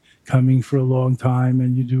 you've been coming for a long time,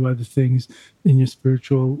 and you do other things in your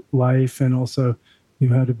spiritual life, and also you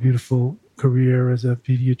had a beautiful career as a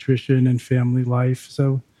pediatrician and family life.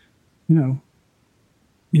 So,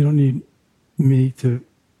 you don't need me to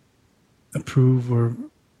approve or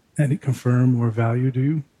confirm or value, do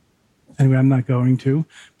you? Anyway, I'm not going to,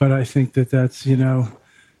 but I think that's a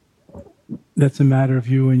matter of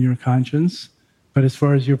you and your conscience. But as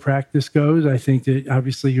far as your practice goes, I think that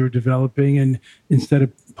obviously you're developing, and instead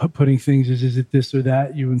of putting things as is it this or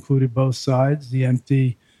that, you included both sides, the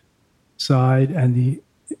empty side and the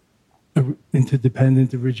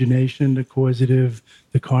interdependent origination, the causative,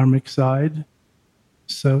 the karmic side.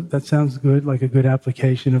 So that sounds good, like a good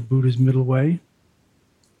application of Buddha's middle way.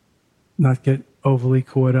 Not get overly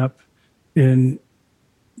caught up in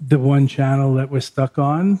the one channel that we're stuck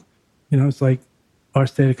on. It's like our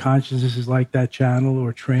state of consciousness is like that channel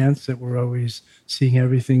or trance that we're always seeing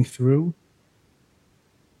everything through.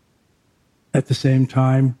 At the same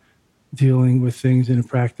time, dealing with things in a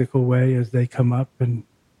practical way as they come up and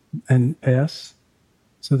pass.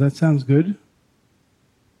 So that sounds good.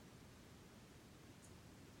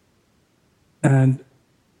 And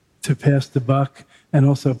to pass the buck, and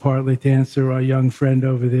also partly to answer our young friend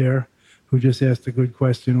over there who just asked a good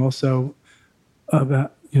question also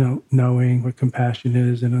about, knowing what compassion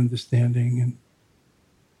is and understanding. And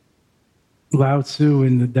Lao Tzu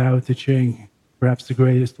in the Tao Te Ching, perhaps the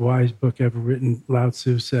greatest wise book ever written, Lao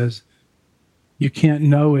Tzu says, you can't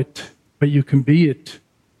know it, but you can be it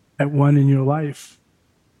at one in your life.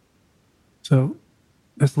 So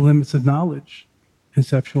that's the limits of knowledge,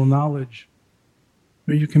 conceptual knowledge.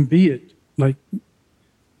 But you can be it. Like,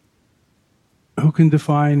 who can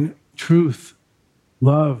define truth,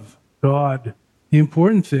 love, God? The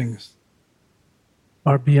important things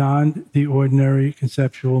are beyond the ordinary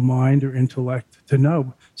conceptual mind or intellect to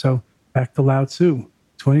know. So back to Lao Tzu,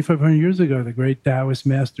 2,500 years ago, the great Taoist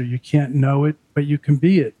master, you can't know it, but you can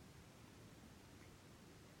be it.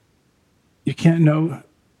 You can't know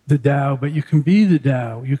the Tao, but you can be the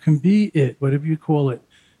Tao. You can be it, whatever you call it.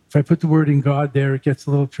 If I put the word in God there, it gets a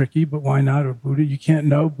little tricky, but why not? Or Buddha. You can't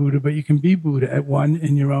know Buddha, but you can be Buddha at one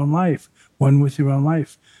in your own life, one with your own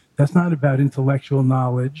life. That's not about intellectual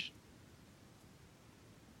knowledge.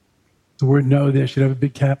 The word know there should have a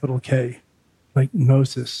big capital K, like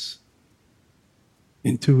gnosis,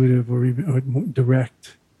 intuitive or even or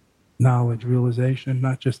direct knowledge, realization,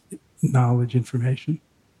 not just knowledge, information.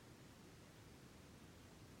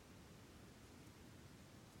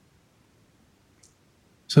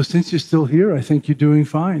 So since you're still here, I think you're doing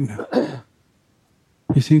fine.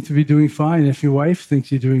 You seem to be doing fine. If your wife thinks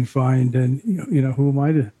you're doing fine, then who am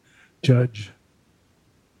I to judge?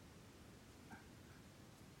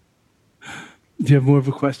 Do you have more of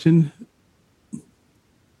a question?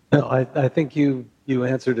 No, I think you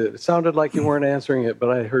answered it. It sounded like you weren't answering it, but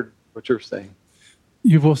I heard what you're saying.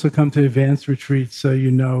 You've also come to advanced retreats, so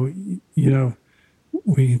we can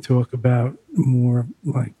talk about more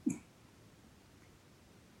like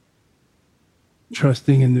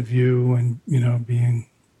trusting in the view and, being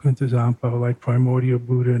Kunta Zampo, like primordial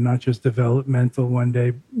Buddha, not just developmental, one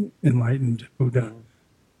day enlightened Buddha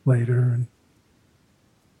later. And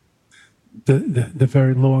the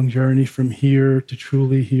very long journey from here to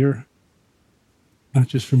truly here, not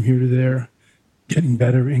just from here to there, getting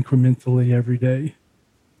better incrementally every day.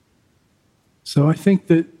 So I think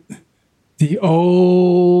that the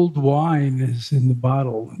old wine is in the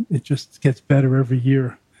bottle. It just gets better every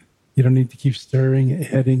year. You don't need to keep stirring it,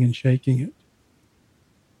 heading and shaking it.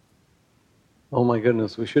 Oh my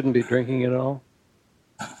goodness, we shouldn't be drinking it all?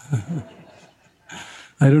 I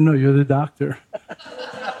don't know, you're the doctor.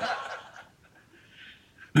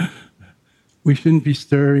 We shouldn't be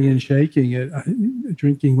stirring and shaking it.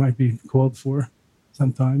 Drinking might be called for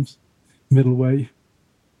sometimes, middle way.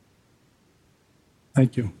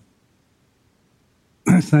 Thank you.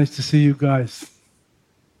 It's nice to see you guys.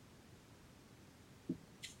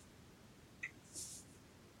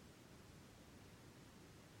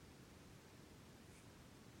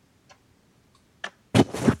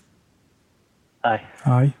 Hi.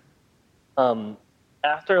 Hi.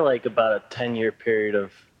 After about a 10-year period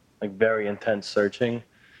of very intense searching,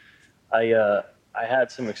 I had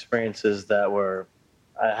some experiences that were,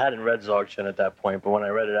 I hadn't read Dzogchen at that point, but when I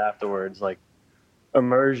read it afterwards,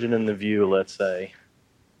 immersion in the view, let's say,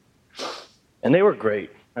 and they were great.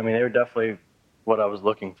 I mean, they were definitely what I was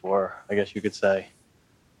looking for, I guess you could say,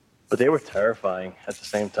 but they were terrifying at the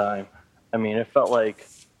same time. I mean, it felt like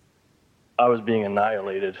I was being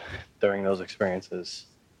annihilated during those experiences.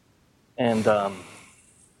 And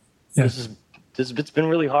it's been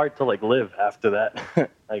really hard to live after that.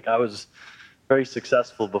 I was very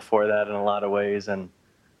successful before that in a lot of ways, and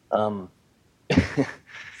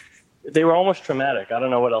they were almost traumatic. I don't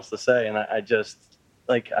know what else to say. And I just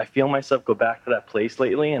I feel myself go back to that place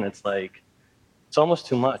lately, and it's it's almost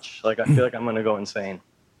too much. I feel like I'm gonna go insane,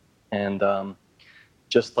 and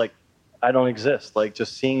I don't exist.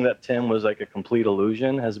 Just seeing that Tim was a complete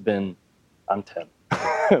illusion has been. I'm Tim,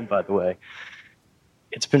 by the way.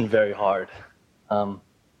 It's been very hard. I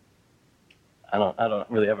don't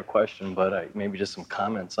really have a question, but maybe just some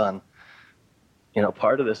comments on.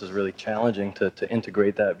 Part of this is really challenging to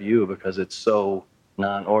integrate that view because it's so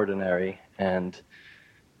non-ordinary, and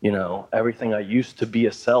everything I used to be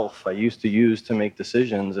a self, I used to use to make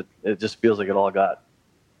decisions. It just feels like it all got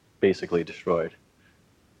basically destroyed.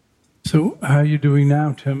 So how are you doing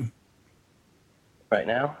now, Tim? Right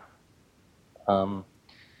now,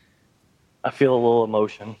 I feel a little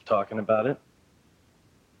emotion talking about it.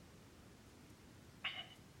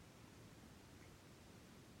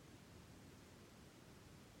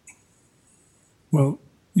 Well,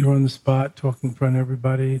 you're on the spot, talking in front of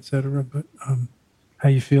everybody, etc. But how are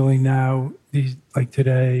you feeling now?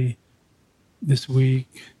 Today, this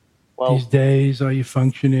week, these days? Are you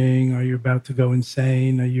functioning? Are you about to go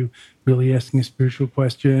insane? Are you really asking a spiritual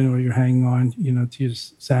question, or you're hanging on, to your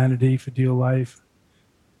sanity for dear life?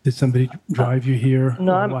 Did somebody drive you here?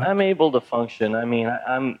 No, I'm able to function. I mean,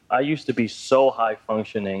 I used to be so high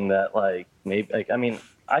functioning that I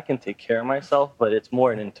can take care of myself, but it's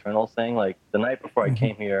more an internal thing. The night before I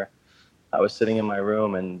came here, I was sitting in my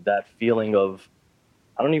room, and that feeling of,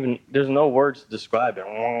 there's no words to describe it.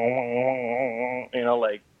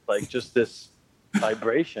 Just this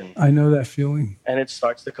vibration. I know that feeling. And it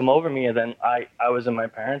starts to come over me. And then I was in my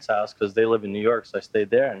parents' house because they live in New York, so I stayed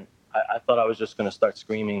there. And I thought I was just going to start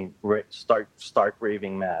screaming, start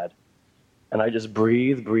raving mad. And I just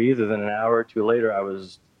breathe. And then an hour or two later, I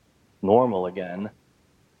was normal again.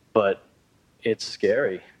 But it's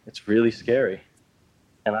scary. It's really scary.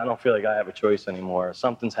 And I don't feel like I have a choice anymore.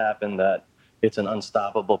 Something's happened that it's an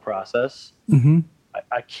unstoppable process. Mm-hmm.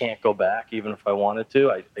 I can't go back even if I wanted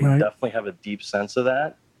to. I Right. definitely have a deep sense of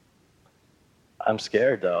that. I'm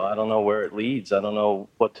scared though. I don't know where it leads. I don't know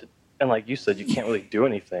what to, and like you said, you can't really do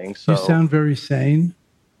anything. So You sound very sane.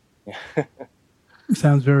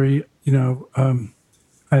 Sounds very,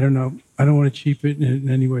 I don't know. I don't want to cheapen it in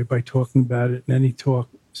any way by talking about it. And any talk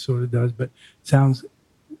sort of does, but it sounds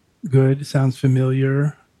good. It sounds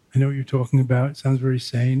familiar. I know what you're talking about. It sounds very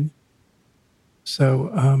sane.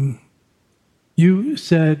 So you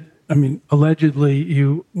said, allegedly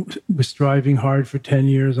you were striving hard for 10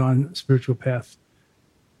 years on a spiritual path.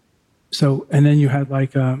 So, and then you had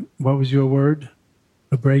like, what was your word?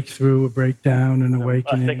 A breakthrough, a breakdown, an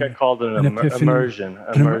awakening. I think I called it an epiphany, immersion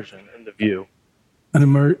in the view. An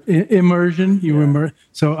immersion. You were immer.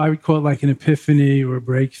 So I would call it like an epiphany or a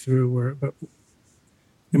breakthrough, but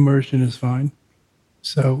immersion is fine.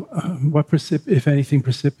 So, what if anything,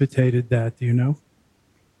 precipitated that? Do you know?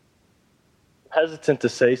 Hesitant to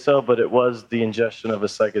say so, but it was the ingestion of a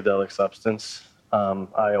psychedelic substance,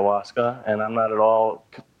 ayahuasca, and I'm not at all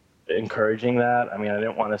encouraging that. I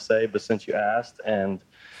didn't want to say, but since you asked, and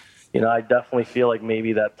I definitely feel like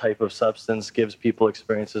maybe that type of substance gives people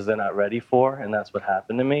experiences they're not ready for, and that's what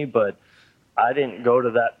happened to me. But I didn't go to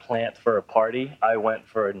that plant for a party. I went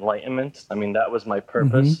for enlightenment. That was my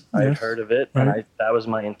purpose. Mm-hmm. I had Yes. heard of it, Right. and that was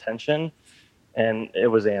my intention, and it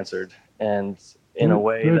was answered, and in a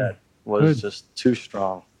way Good. that was Good. just too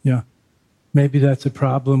strong. Yeah, maybe that's a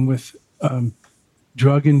problem with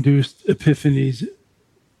drug-induced epiphanies,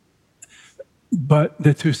 but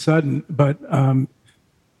they're too sudden. But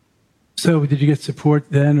so, did you get support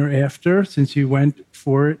then or after? Since you went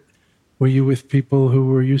for it, were you with people who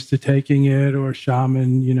were used to taking it, or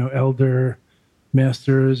shaman, elder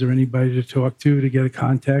masters, or anybody to talk to get a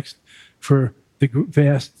context for the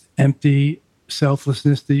vast, empty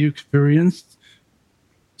selflessness that you experienced?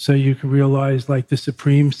 So you can realize like the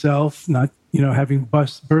supreme self, not, having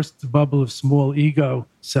burst the bubble of small ego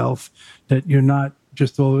self, that you're not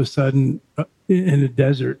just all of a sudden in a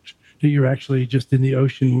desert, that you're actually just in the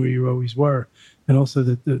ocean where you always were. And also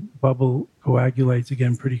that the bubble coagulates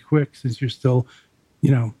again pretty quick since you're still,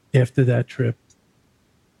 after that trip,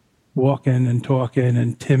 walking and talking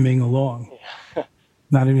and timming along. Yeah.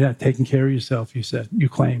 Not even that, taking care of yourself, you said, you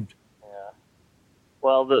claimed.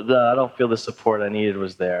 Well, I don't feel the support I needed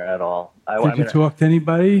was there at all. Did you talk to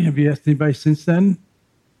anybody? Have you asked anybody since then?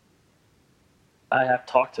 I have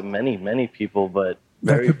talked to many, many people, but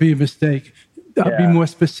That could be a mistake. I'll be more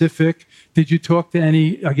specific. Did you talk to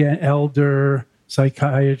any, again, elder,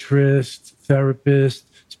 psychiatrist, therapist,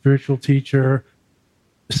 spiritual teacher,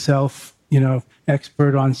 self,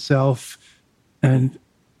 expert on self and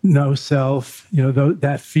no self,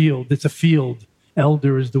 that field? It's a field.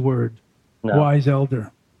 Elder is the word. No. Wise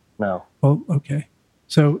elder. No. Well, okay.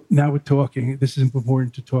 So now we're talking. This is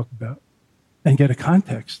important to talk about and get a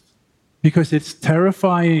context, because it's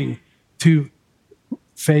terrifying to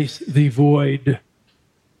face the void.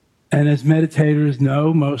 And as meditators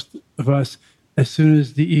know, most of us, as soon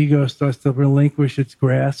as the ego starts to relinquish its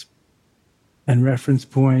grasp and reference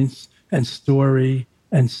points and story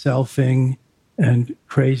and selfing and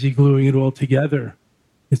crazy gluing it all together,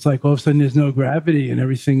 it's like all of a sudden there's no gravity and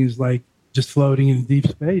everything is like just floating in deep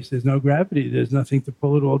space. There's no gravity. There's nothing to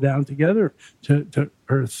pull it all down together to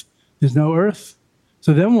earth. There's no earth.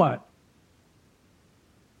 So then what?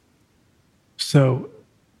 So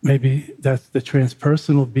maybe that's the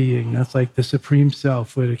transpersonal being. That's like the supreme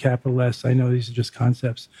self with a capital S. I know these are just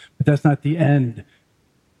concepts, but that's not the end.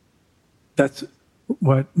 That's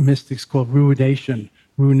what mystics call ruination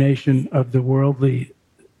of the worldly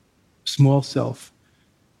small self,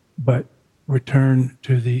 but return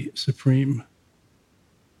to the supreme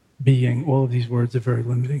being. All of these words are very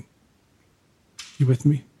limiting. You with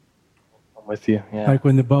me? I'm with you. Yeah. Like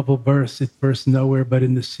when the bubble bursts, it bursts nowhere but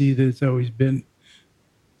in the sea that it's always been.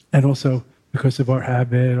 And also because of our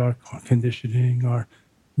habit, our conditioning,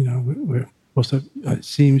 we're also, it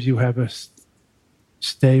seems you have a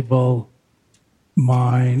stable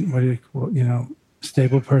mind, what do you call it,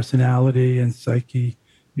 stable personality and psyche.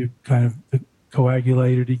 You kind of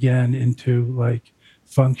coagulated again into like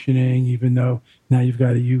functioning, even though now you've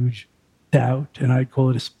got a huge doubt, and I'd call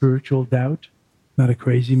it a spiritual doubt, not a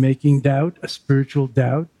crazy making doubt, a spiritual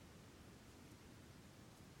doubt.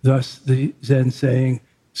 Thus the Zen saying,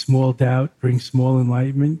 small doubt brings small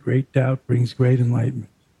enlightenment, great doubt brings great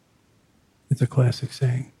enlightenment. It's a classic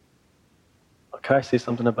saying. Can I say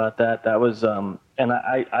something about that? That was, and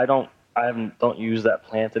I don't use that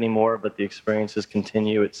plant anymore, but the experiences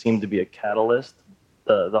continue. It seemed to be a catalyst.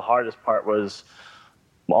 The hardest part was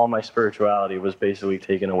all my spirituality was basically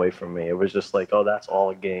taken away from me. It was just like, oh, that's all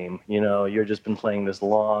a game. You've just been playing this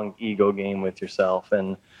long ego game with yourself.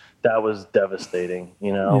 And that was devastating,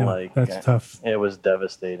 Yeah, that's tough. it was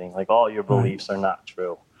devastating. Like all your beliefs are not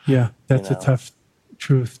true. Yeah, that's a tough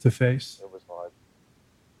truth to face. It was hard.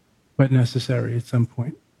 But necessary at some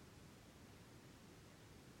point.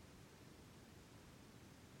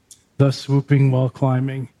 Thus swooping while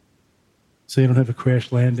climbing, so you don't have a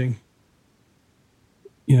crash landing.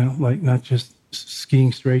 Like not just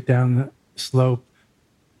skiing straight down the slope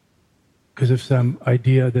because of some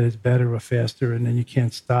idea that it's better or faster, and then you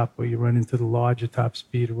can't stop, or you run into the lodge at top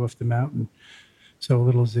speed or off the mountain. So a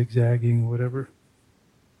little zigzagging or whatever.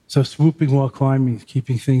 So swooping while climbing,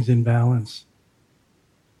 keeping things in balance.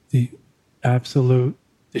 The absolute,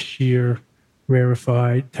 the sheer,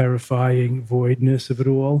 rarefied, terrifying voidness of it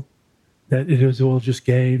all. That it is all just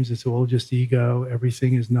games, it's all just ego,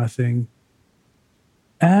 everything is nothing.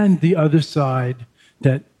 And the other side,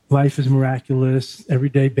 that life is miraculous, every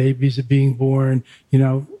day babies are being born,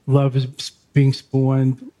 love is being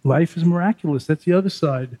spawned. Life is miraculous, that's the other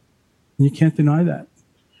side. And you can't deny that.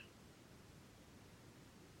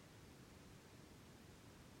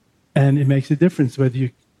 And it makes a difference whether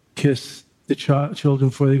you kiss the children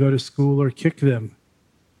before they go to school or kick them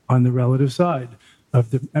on the relative side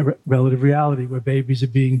of the relative reality where babies are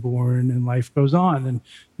being born and life goes on and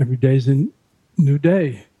every day's a new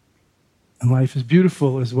day. And life is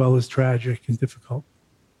beautiful as well as tragic and difficult.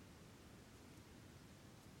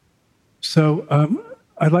 So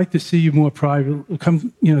I'd like to see you more private.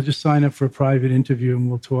 Come, just sign up for a private interview and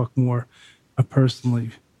we'll talk more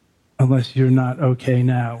personally, unless you're not okay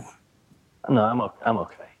now. No, I'm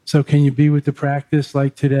okay. So can you be with the practice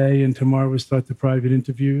like today and tomorrow we'll start the private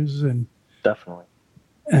interviews? And definitely.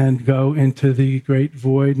 And go into the great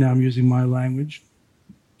void. Now I'm using my language.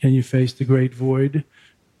 Can you face the great void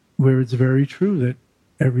where it's very true that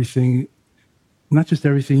everything, not just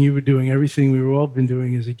everything you were doing, everything we've all been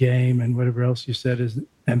doing is a game, and whatever else you said is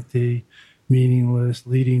empty, meaningless,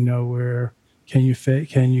 leading nowhere. Can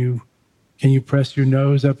you press your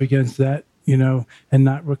nose up against that, and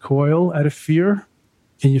not recoil out of fear?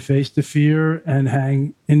 Can you face the fear and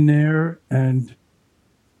hang in there and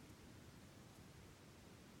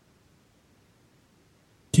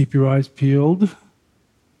keep your eyes peeled?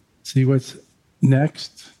 See what's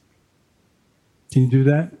next. Can you do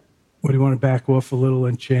that? Or do you want to back off a little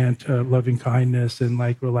and chant loving kindness and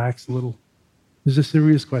relax a little? This is a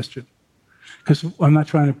serious question. Because I'm not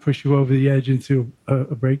trying to push you over the edge into a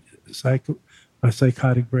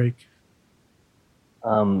psychotic break.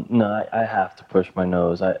 No, I have to push my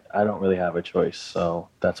nose. I don't really have a choice, so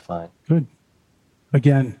that's fine. Good.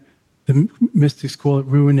 Again, the mystics call it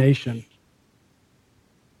ruination.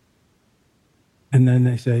 And then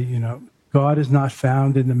they say, God is not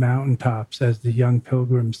found in the mountaintops, as the young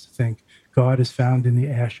pilgrims think. God is found in the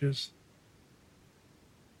ashes.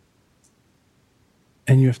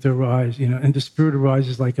 And you have to arise, and the spirit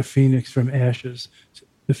arises like a phoenix from ashes.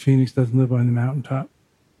 The phoenix doesn't live on the mountaintop.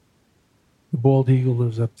 The bald eagle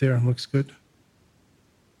lives up there and looks good.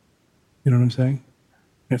 You know what I'm saying?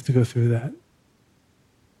 You have to go through that.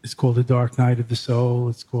 It's called the dark night of the soul.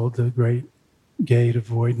 It's called the great gate of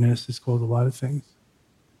voidness. It's called a lot of things.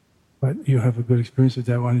 But you have a good experience with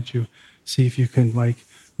that. Why don't you see if you can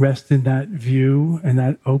rest in that view and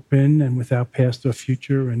that open and without past or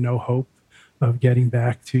future and no hope of getting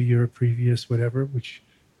back to your previous whatever, which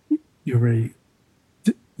you already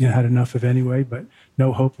had enough of anyway, but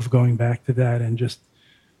no hope of going back to that, and just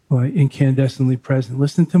incandescently present.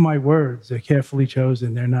 Listen to my words. They're carefully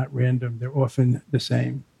chosen. They're not random. They're often the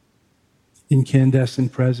same.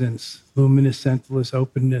 Incandescent presence, luminous, scentless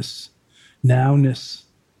openness, nowness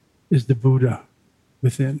is the Buddha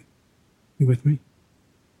within. You with me?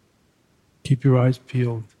 Keep your eyes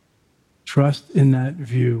peeled. Trust in that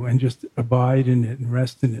view and just abide in it and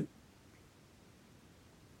rest in it.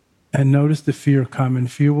 And notice the fear come, and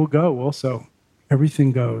fear will go also.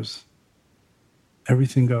 Everything goes.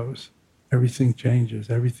 Everything goes. Everything changes.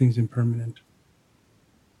 Everything's impermanent.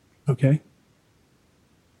 Okay?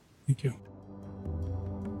 Thank you.